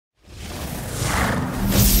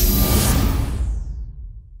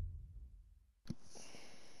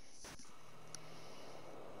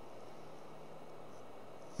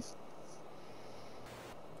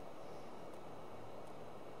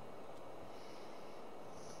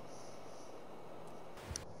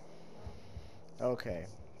Okay,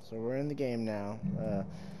 so we're in the game now.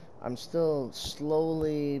 I'm still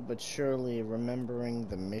slowly but surely remembering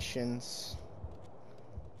the missions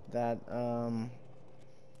that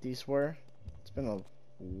these were. It's been a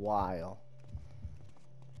while.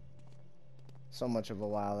 So much of a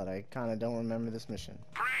while that I kind of don't remember this mission.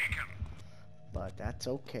 But that's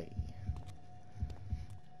okay.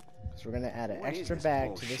 So we're gonna add an extra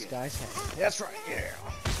bag to this guy's head. That's right, yeah.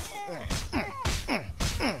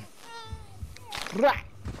 Right.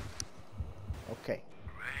 Okay.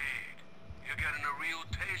 Great. You're getting a real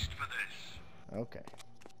taste for this. Okay.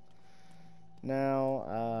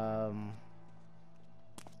 Now,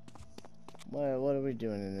 what are we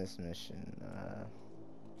doing in this mission?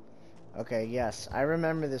 Okay, yes, I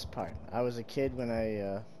remember this part. I was a kid when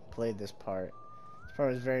I played this part. This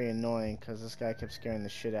part was very annoying because this guy kept scaring the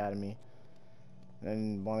shit out of me. And I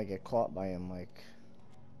didn't want to get caught by him like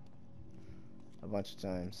a bunch of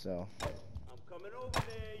times, so. I'm coming over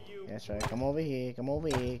there, you. That's right, come over here, come over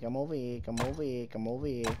here, come over here, come over here, come over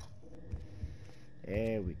here.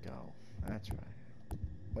 There we go. That's right.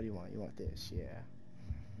 What do you want? You want this, yeah.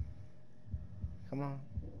 Come on,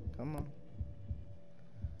 come on.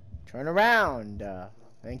 Turn around.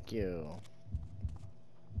 Thank you.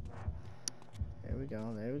 There we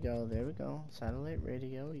go, there we go, there we go. Satellite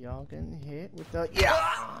radio, y'all getting hit with the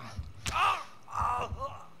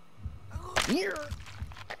Here.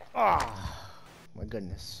 Ah, my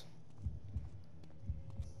goodness.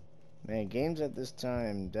 Man, games at this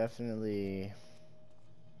time definitely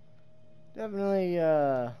we're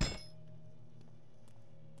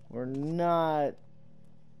not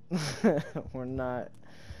we're not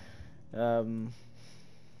oh,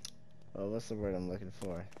 what's the word I'm looking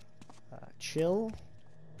for? Chill?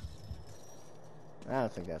 I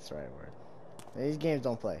don't think that's the right word. These games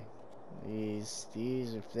don't play. These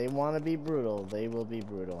if they want to be brutal, they will be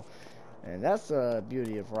brutal. And that's the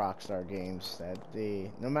beauty of Rockstar games, that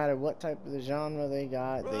they, no matter what type of the genre they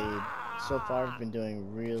got, they so far have been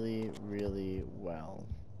doing really, really well.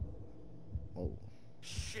 Oh.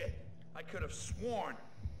 Shit, I could have sworn.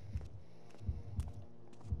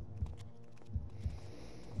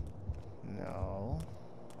 No.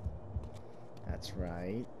 That's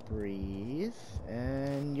right. Breathe.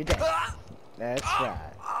 And you're dead. That's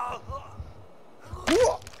right.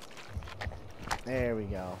 There we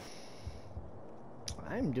go.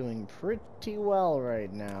 I'm doing pretty well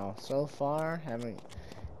right now. So far, haven't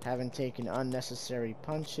taken unnecessary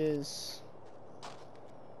punches.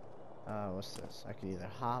 What's this? I could either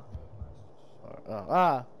hop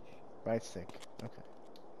or right stick. Okay.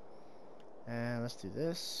 And let's do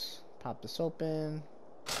this. Pop this open.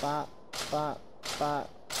 Bop, bop, bop,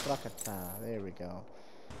 blakata. There we go.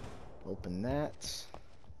 Open that.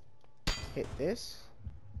 Hit this.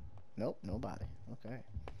 Nope, nobody. Okay.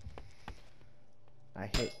 I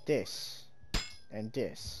hit this. And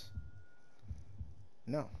this.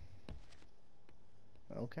 No.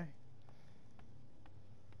 Okay.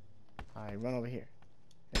 I run over here.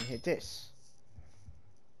 And hit this.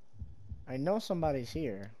 I know somebody's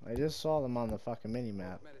here. I just saw them on the fucking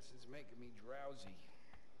mini-map. Medicine's making me drowsy.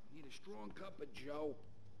 Need a strong cup of Joe.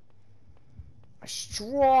 A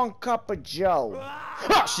strong cup of Joe.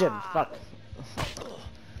 Oh shit, fuck.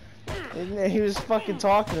 He was fucking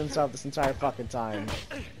talking to himself this entire fucking time.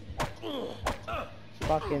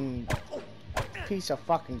 Fucking piece of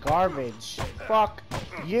fucking garbage. Fuck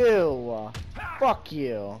you. Fuck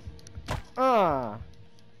you.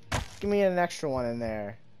 Give me an extra one in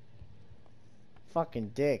there. Fucking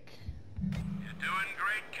dick. You're doing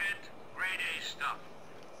great, kid. Grade A stuff.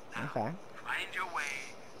 Now, Okay. find your way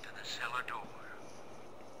to the cellar door.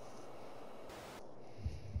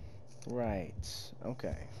 Right.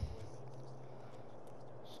 Okay.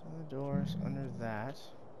 So the door's under that.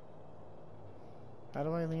 How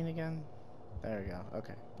do I lean again? There we go.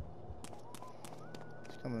 Okay.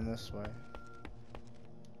 It's coming this way.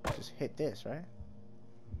 Just hit this, right?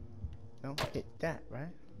 No, hit that,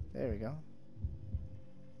 right? There we go.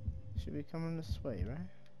 Should be coming this way, right?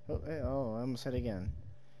 Oh, hey, oh, I almost hit again.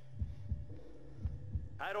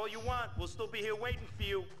 Hide all you want. We'll still be here waiting for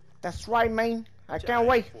you. That's right, man. I can't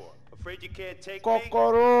wait. Afraid you can't take me?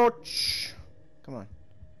 Cockroach. Come on.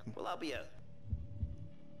 Well, I'll be a...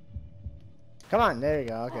 Come on, there you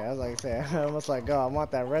go. Okay, I was like, say, I almost like, oh, I want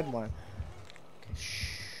that red one. Okay,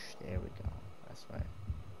 shh. There we go. That's right.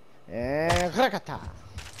 And krakata.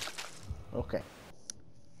 Okay.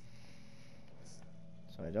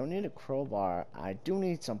 So I don't need a crowbar. I do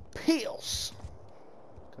need some pills,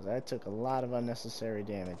 because I took a lot of unnecessary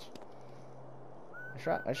damage.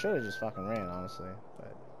 I should have just fucking ran, honestly.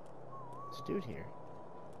 But this dude here.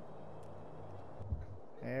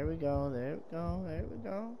 There we go. There we go. There we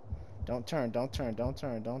go. Don't turn. Don't turn. Don't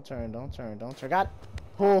turn. Don't turn. Don't turn. Don't turn. Got.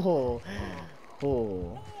 Oh.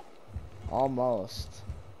 Oh. Almost.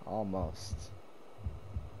 Almost.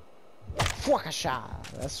 Fuck a shot.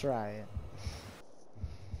 That's right.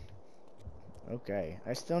 Okay.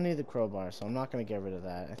 I still need the crowbar, so I'm not gonna get rid of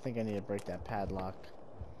that. I think I need to break that padlock.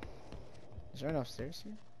 Is there enough stairs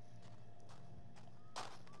here?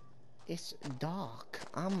 It's dark.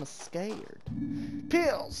 I'm scared.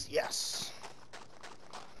 Pills! Yes!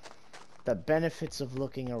 The benefits of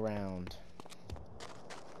looking around.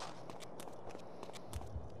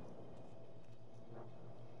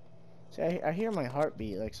 See, I hear my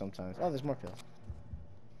heartbeat, like, sometimes. Oh, there's more pills.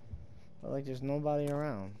 But, like, there's nobody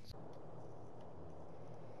around.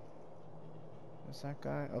 What's that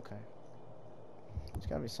guy? Okay. There's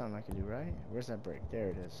gotta be something I can do, right? Where's that brick? There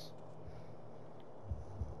it is.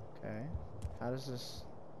 Okay. How does this...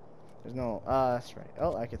 There's no... that's right.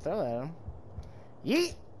 Oh, I can throw that at him.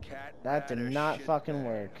 Yeet! That did not fucking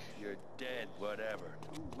work. You're dead, whatever.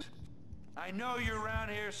 I know you're around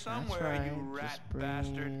here somewhere, That's right. you rat Just breathe.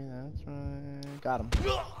 bastard. That's right. Got him.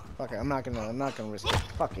 Fuck it. I'm not gonna risk it.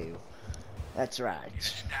 Fuck you. That's right. You're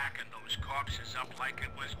stacking those corpses up like it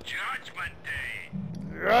was Judgment Day.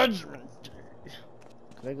 Judgment Day.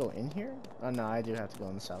 Could I go in here? Oh no, I do have to go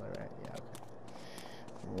in the cellar, right? Yeah.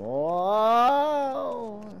 Okay.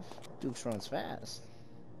 Whoa! Dukes runs fast.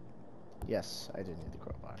 Yes, I did need the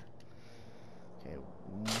crowbar. Okay,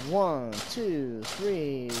 1, 2,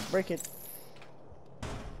 3, break it.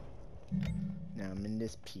 Now I'm in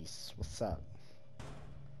this piece. What's up?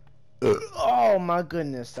 Oh my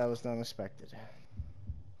goodness, that was unexpected.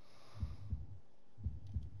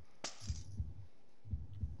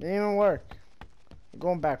 Didn't even work. I'm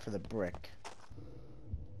going back for the brick.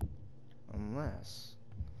 Unless.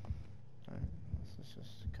 Alright, let's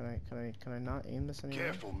just. Can I not aim this anymore?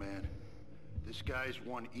 Careful, man. This guy's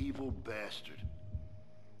one evil bastard.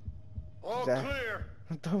 All That- clear.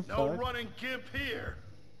 What the No fuck? running gimp here.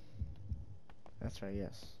 That's right,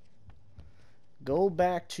 yes. Go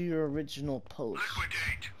back to your original post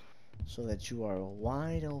Liquidate. so that you are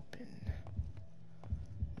wide open.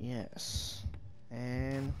 Yes.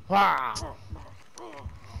 And wow.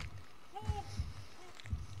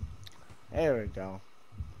 There we go.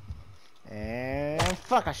 And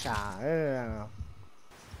fuck a shot.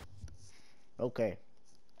 Okay.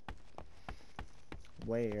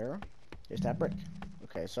 Where is that brick?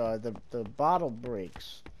 Okay, so the bottle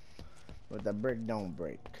breaks, but the brick don't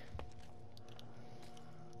break.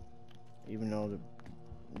 Even though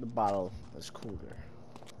the bottle is cooler.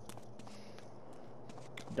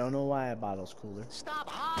 Don't know why a bottle's cooler. Stop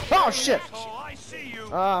hiding! Oh shit! Oh, I see you!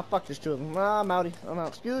 Ah, fuck, there's two of them. Ah, I'm outie. I'm out.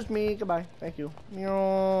 Excuse me. Goodbye. Thank you.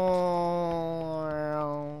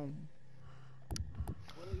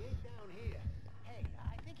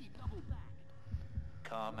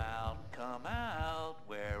 Come out,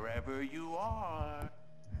 wherever you are.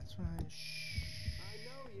 That's right. Shh. I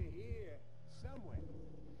know you're here, somewhere.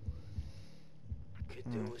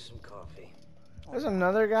 Could do with some coffee. There's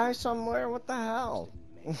another guy somewhere. What the hell?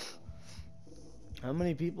 How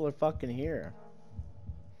many people are fucking here?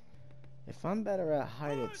 If I'm better at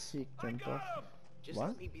hide and seek than both. Just What?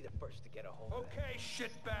 let me be the first to get a hold of it. Okay,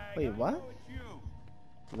 shitbag. Wait, I what? know it's you.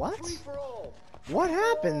 What? Free for all. What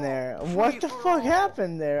happened there? What the fuck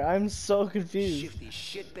happened there? I'm so confused. Shifty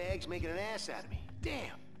shitbags making an ass out of me.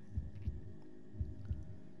 Damn.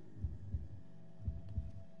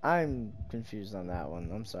 I'm confused on that one.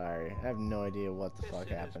 I'm sorry. I have no idea what the fuck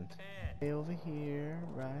This is happened. pants. Way over here,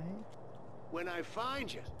 right? When I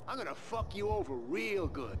find you, I'm gonna fuck you over real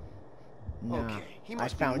good. No. Okay, he I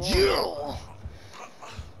must be found wrong.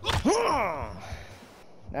 you.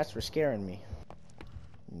 That's for scaring me.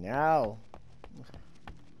 No. Okay.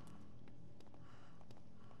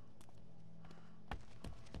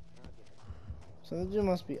 So the dude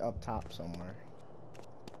must be up top somewhere.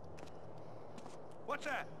 What's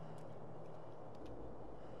that?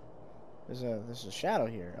 There's a shadow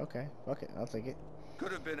here. Okay, fuck it, I'll take it.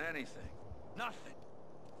 Could have been anything. Nothing.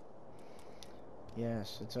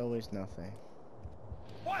 Yes, it's always nothing.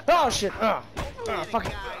 What? Oh shit! Oh, fuck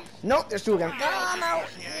it. Nope, there's two again. Oh no!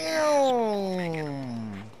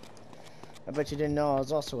 Ew. I bet you didn't know I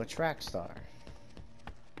was also a track star.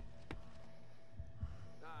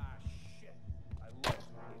 Ah, shit. I lost.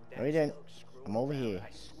 No, you didn't. I'm over here. I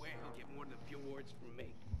swear he'll get more than a few words from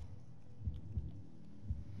me.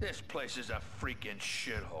 This place is a freaking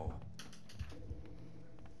shithole.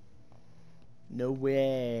 No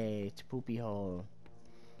way. It's a poopy hole.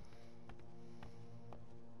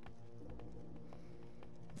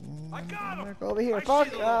 I got him. Go over here. I see Fuck.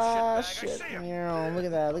 the little Ah, shitbag. I shit. see him. Look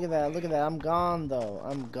at that. Look at that. Look at that. I'm gone, though.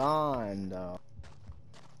 I'm gone, though.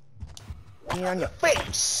 Knee on your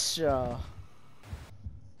face. There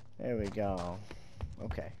we go.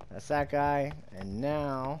 Okay. That's that guy. And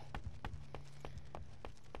now,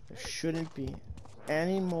 there shouldn't be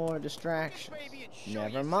any more distractions.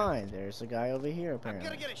 Never mind. There's a guy over here,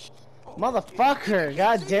 apparently. Motherfucker.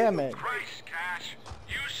 God damn it. Christ, Cash.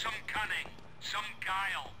 Use some cunning, some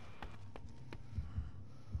guile.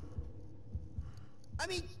 I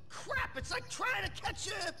mean, crap, it's like trying to catch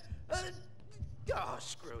a... Oh,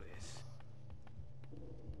 screw this.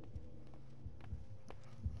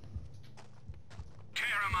 Tear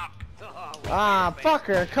him up. Oh, Ah,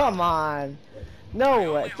 fucker, come on.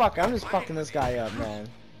 No way. Fuck, I'm just fucking this guy up, man.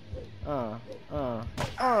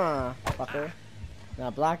 Fucker. Now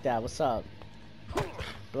block that, what's up?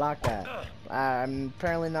 Block that. I'm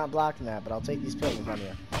apparently not blocking that, but I'll take these pills from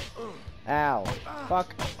you. Ow.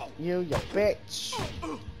 Fuck you, you bitch.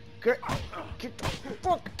 Get the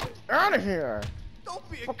fuck out of here. don't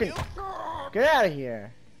be a Fucking guilt. get out of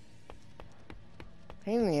here.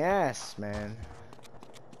 Pain in the ass, man.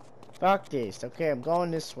 Fuck this. Okay, I'm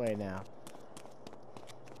going this way now.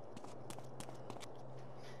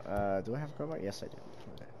 Do I have a crowbar? Yes, I do.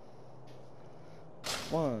 Okay.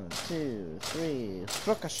 1, 2, 3.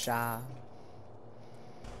 Frukasha.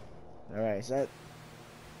 Alright, is that...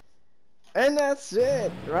 And that's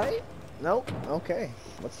it, right? Nope. Okay.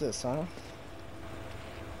 What's this, huh?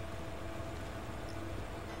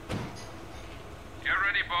 Get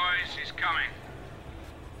ready, boys. He's coming.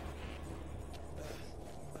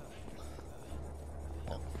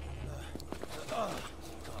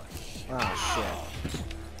 Oh, shit.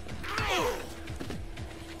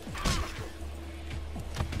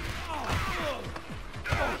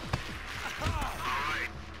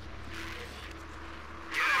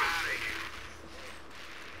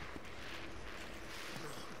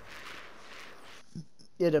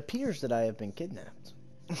 It appears that I have been kidnapped.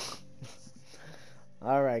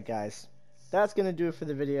 Alright guys, that's gonna do it for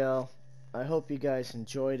the video. I hope you guys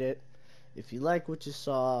enjoyed it. If you like what you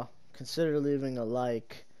saw, consider leaving a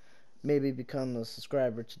like. Maybe become a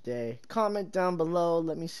subscriber today. Comment down below,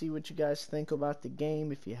 let me see what you guys think about the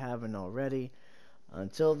game if you haven't already.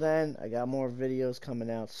 Until then, I got more videos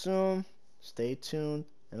coming out soon. Stay tuned,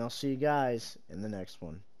 and I'll see you guys in the next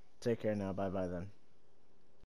one. Take care now, bye bye then.